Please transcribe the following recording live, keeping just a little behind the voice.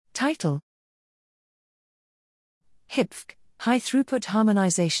Title: hipFG, High-throughput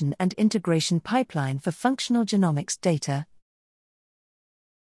harmonization and integration pipeline for functional genomics data.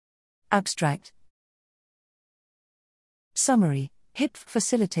 Abstract. Summary: hipFG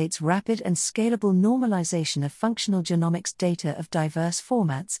facilitates rapid and scalable normalization of functional genomics data of diverse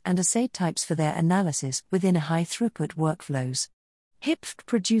formats and assay types for their analysis within a high-throughput workflows. hipFG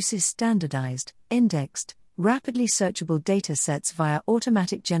produces standardized, indexed, rapidly searchable datasets via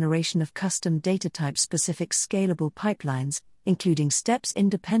automatic generation of custom data type-specific scalable pipelines, including steps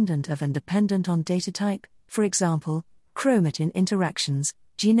independent of and dependent on data type, for example, chromatin interactions,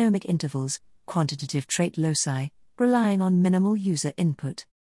 genomic intervals, quantitative trait loci, relying on minimal user input.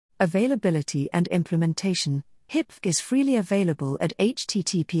 Availability and implementation: hipFG is freely available at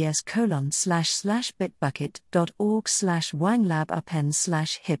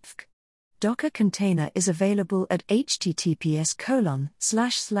https://bitbucket.org/wanglab-append/hipFG. Docker container is available at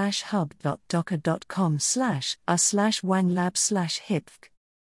https://hub.docker.com/a/wanglab/hipFG.